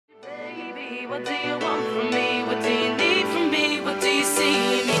me? What do you want from me? What do you need from me? What do you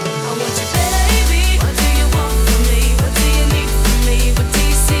see in me? I want you, baby. What do you want from me? What do you need from me? What do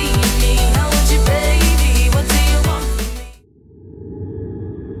you see in me? I want you, baby. What do you want from me?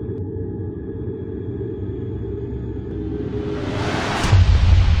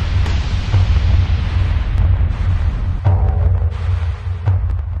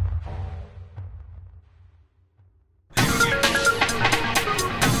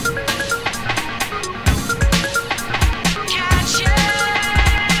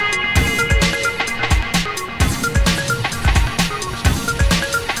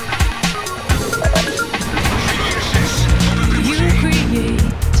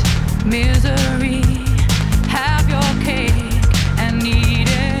 Misery